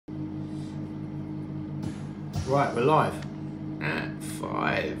Right, we're live at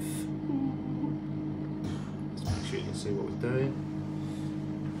 5. Let's make sure you can see what we're doing.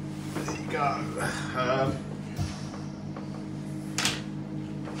 There you go.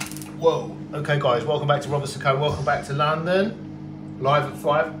 Whoa. Okay, guys, welcome back to Robertson Co. Welcome back to London. Live at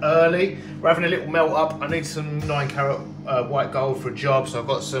 5, early. We're having a little melt up. I need some 9-carat white gold for a job, so I've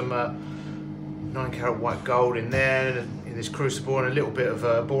got some 9-carat white gold in there in this crucible and a little bit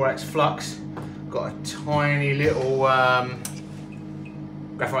of borax flux. Got a tiny little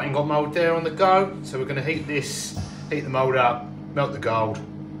graphite ingot mould there on the go, so we're going to heat the mould up, melt the gold,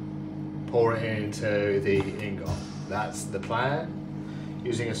 pour it into the ingot. That's the plan.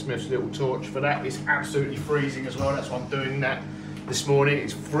 Using a Smith's little torch for that. It's absolutely freezing as well. That's why I'm doing that this morning.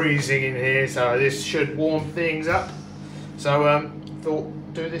 It's freezing in here, so this should warm things up. So thought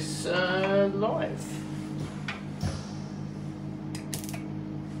do this live.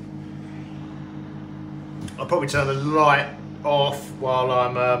 I'll probably turn the light off while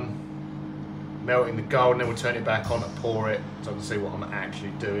I'm melting the gold, and then we'll turn it back on and pour it so I can see what I'm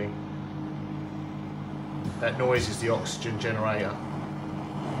actually doing. That noise is the oxygen generator.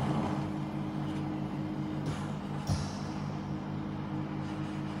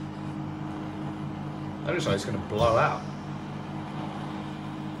 That looks like it's going to blow out.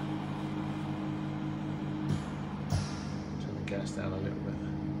 Turn the gas down a little bit.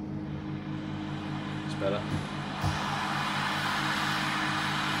 Better.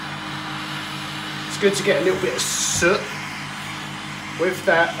 It's good to get a little bit of soot with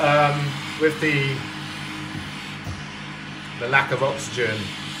that. With the lack of oxygen,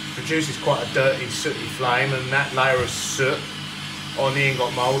 produces quite a dirty, sooty flame, and that layer of soot on the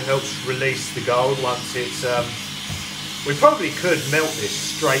ingot mould helps release the gold once it's. We probably could melt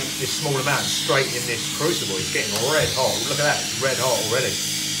this small amount straight in this crucible. It's getting red hot. Look at that, it's red hot already.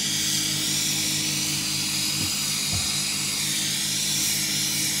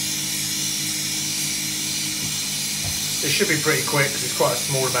 It should be pretty quick because it's quite a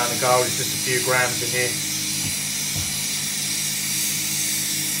small amount of gold, it's just a few grams in here.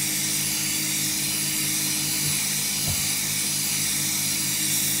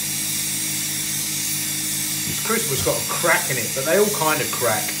 This crucible's got a crack in it, but they all kind of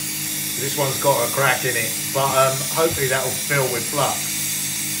crack. This one's got a crack in it, but hopefully that will fill with flux.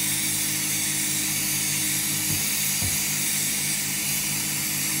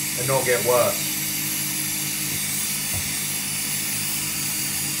 And not get worse.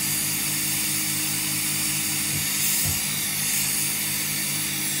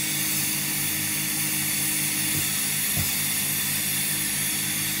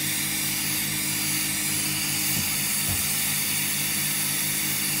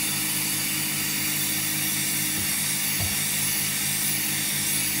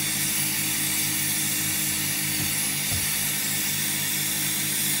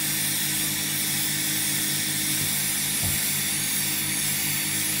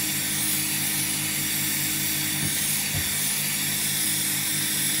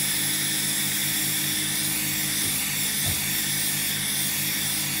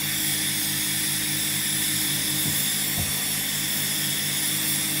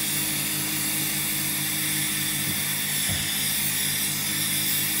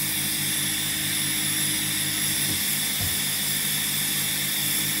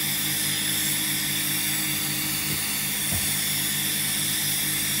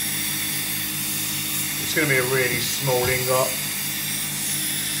 It's going to be a really small ingot.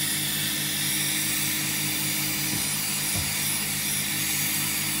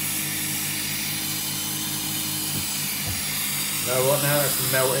 You know what, now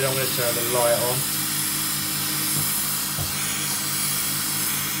that's melted, I'm going to turn the light on.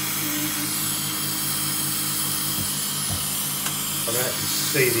 I'm going to actually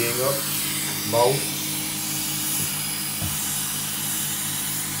see the ingot mould.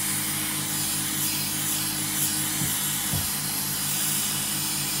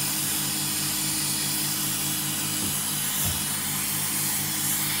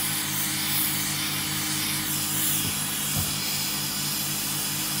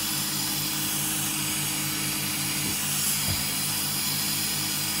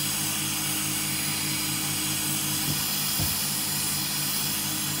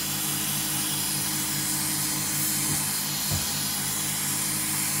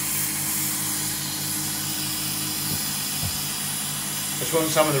 I just want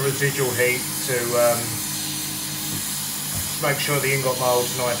some of the residual heat to make sure the ingot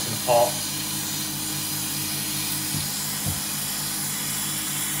mould's nice and hot.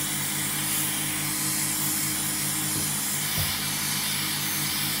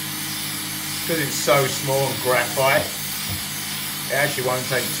 because it's so small and graphite, it actually won't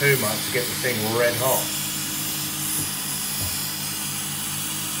take too much to get the thing red hot.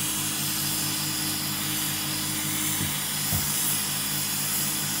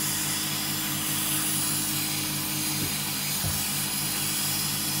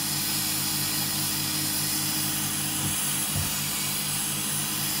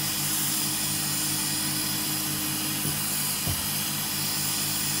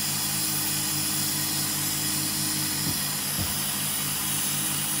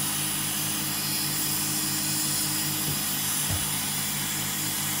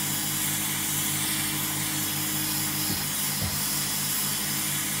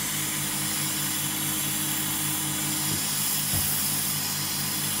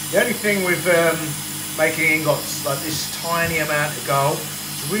 The only thing with making ingots like this tiny amount of gold,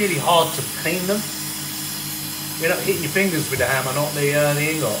 it's really hard to clean them. You're not hitting your fingers with the hammer, not the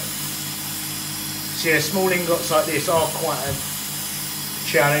ingot. So yeah, small ingots like this are quite a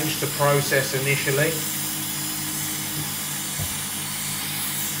challenge to process initially.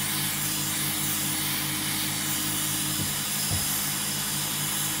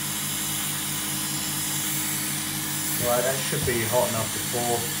 Right, that should be hot enough to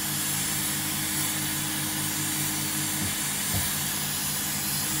pour.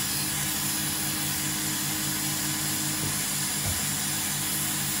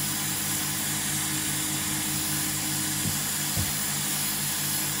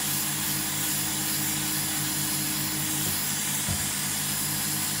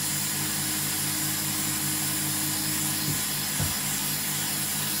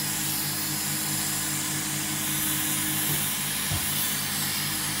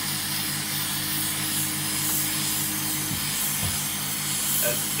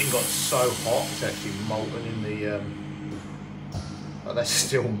 Ingot's so hot, it's actually molten in the, oh, that's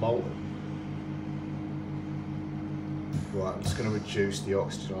still molten. Right, I'm just going to reduce the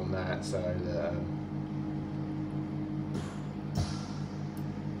oxygen on that so that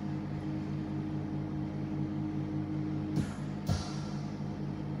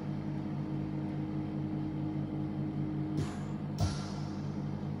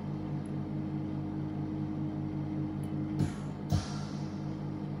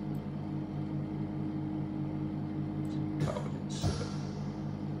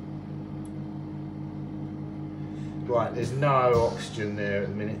right, there's no oxygen there at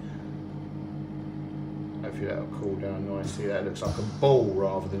the minute. Hopefully that'll cool down nicely. That looks like a ball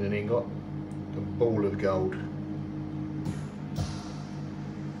rather than an ingot. A ball of gold.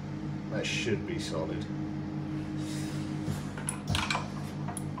 That should be solid.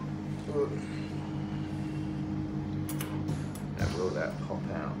 Now will that pop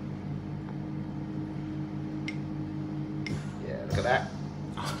out? Yeah, look at that.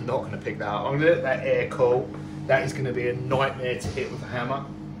 I'm not going to pick that up. I'm going to let that air cool. That is going to be a nightmare to hit with a hammer.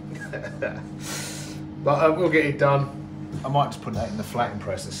 But we'll get it done. I might just put that in the flattening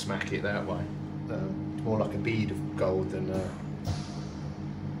press and smack it that way. More like a bead of gold than...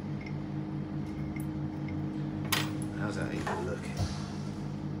 How's that even looking?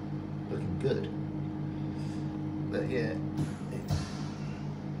 Looking good. But yeah.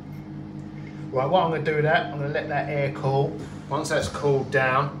 Right, what I'm going to do with that, I'm going to let that air cool. Once that's cooled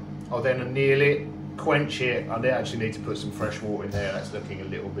down, I'll then anneal it, quench it. I actually need to put some fresh water in there. That's looking a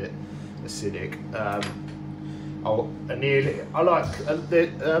little bit acidic. I'll anneal it. I like the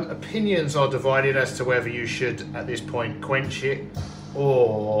opinions are divided as to whether you should at this point quench it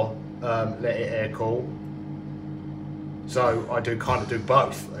or let it air cool. So I do kind of do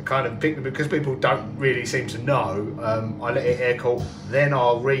both. I kind of pick, because people don't really seem to know. I let it air cool, then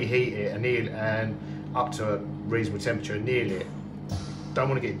I'll reheat it, anneal it, and up to a reasonable temperature, anneal it. Don't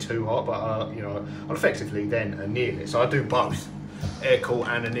want to get it too hot, but you know, I'll effectively then anneal it. So I do both, air cool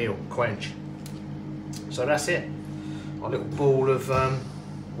and anneal, quench. So that's it. My little ball of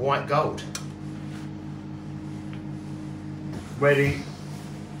white gold, ready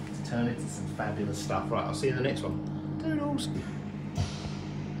to turn into some fabulous stuff. Right, I'll see you in the next one. Doodles.